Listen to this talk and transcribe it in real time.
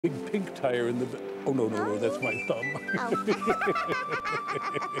Big pink tire in the... Oh, no, that's my thumb. Oh.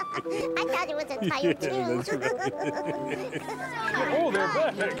 I thought it was a tire, too. Yeah, that's right. Oh, they're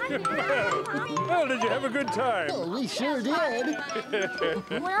back. Well, did you have a good time? Oh, we sure did.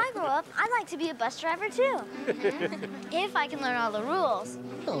 When I grow up, I'd like to be a bus driver, too. If I can learn all the rules.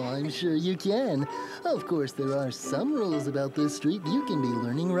 Oh, I'm sure you can. Of course, there are some rules about this street you can be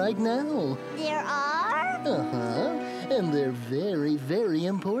learning right now. There are? Uh-huh. And they're very, very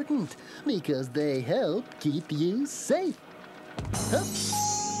important because they help keep you safe.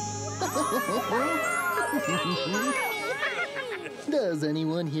 Does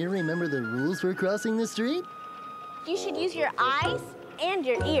anyone here remember the rules for crossing the street? You should use your eyes and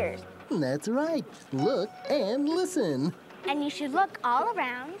your ears. That's right. Look and listen. And you should look all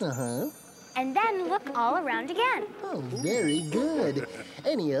around. Uh-huh. And then look all around again. Oh, very good.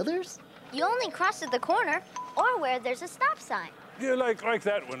 Any others? You only cross at the corner or where there's a stop sign. Yeah, like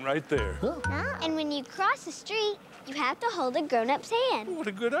that one right there. Huh? And when you cross the street, you have to hold a grown-up's hand. What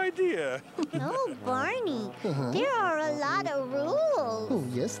a good idea. Oh, Barney, Uh-huh. there are a lot of rules. Oh,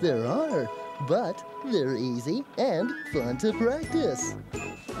 yes, there are. But they're easy and fun to practice.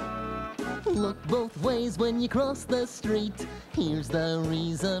 Look both ways when you cross the street. Here's the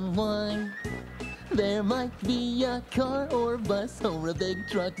reason why. There might be a car or bus or a big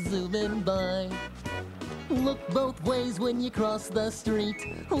truck zooming by. Look both ways when you cross the street.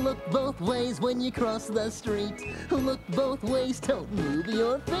 Look both ways when you cross the street. Look both ways, don't move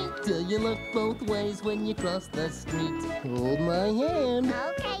your feet till you look both ways when you cross the street. Hold my hand.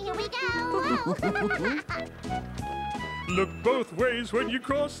 Okay, here we go. Look both ways when you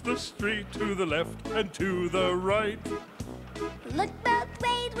cross the street, to the left and to the right. Look both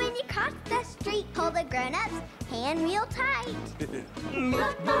ways when you cross the street. Hold the grown-up's hand real tight.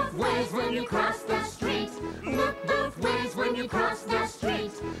 Look both ways when you cross the street. Look both ways when you cross the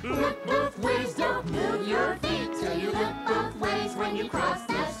street. Look both ways, don't move your feet till you look both ways when you cross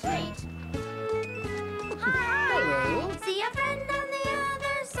the street. Hi! Hello. See a friend on the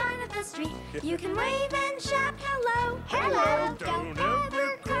other side of the street. You can wave and shout hello. Hello. Don't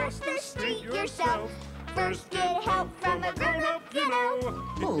ever cross the street yourself. First get help from a grown-up, you know.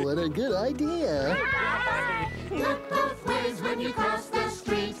 Oh, what a good idea. Look both ways when you cross the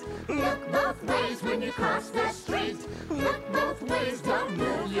street. Look both ways when you cross the street. Look both ways, don't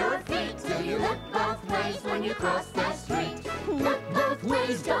move your feet till you look both ways when you cross the street. Look both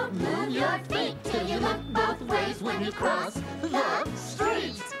ways, don't move your feet till you look both ways when you cross the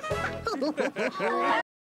street.